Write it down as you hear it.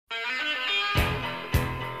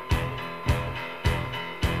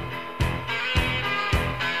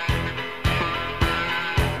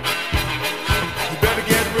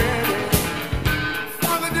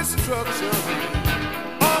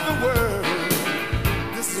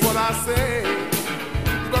I say,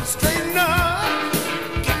 you gotta straighten up,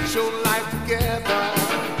 get your life together.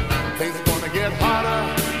 Things are gonna get hotter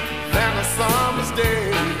than a summer's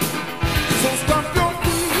day. So stomp your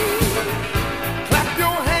feet, clap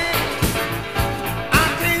your hands. I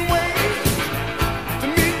can't wait to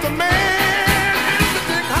meet the man at the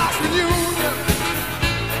big house reunion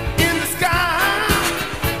in the sky.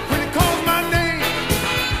 When he calls my name,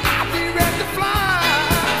 I'll be ready to fly.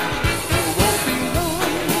 It won't be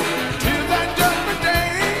long till that judgment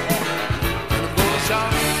day, and I'm gonna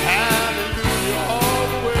shout hallelujah all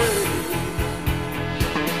the way.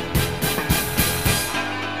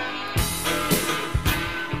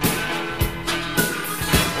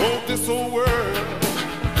 Oh, this old world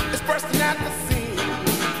is bursting at the seams.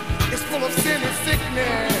 It's full of sin and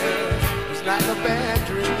sickness. It's like a bad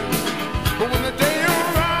dream. But when the day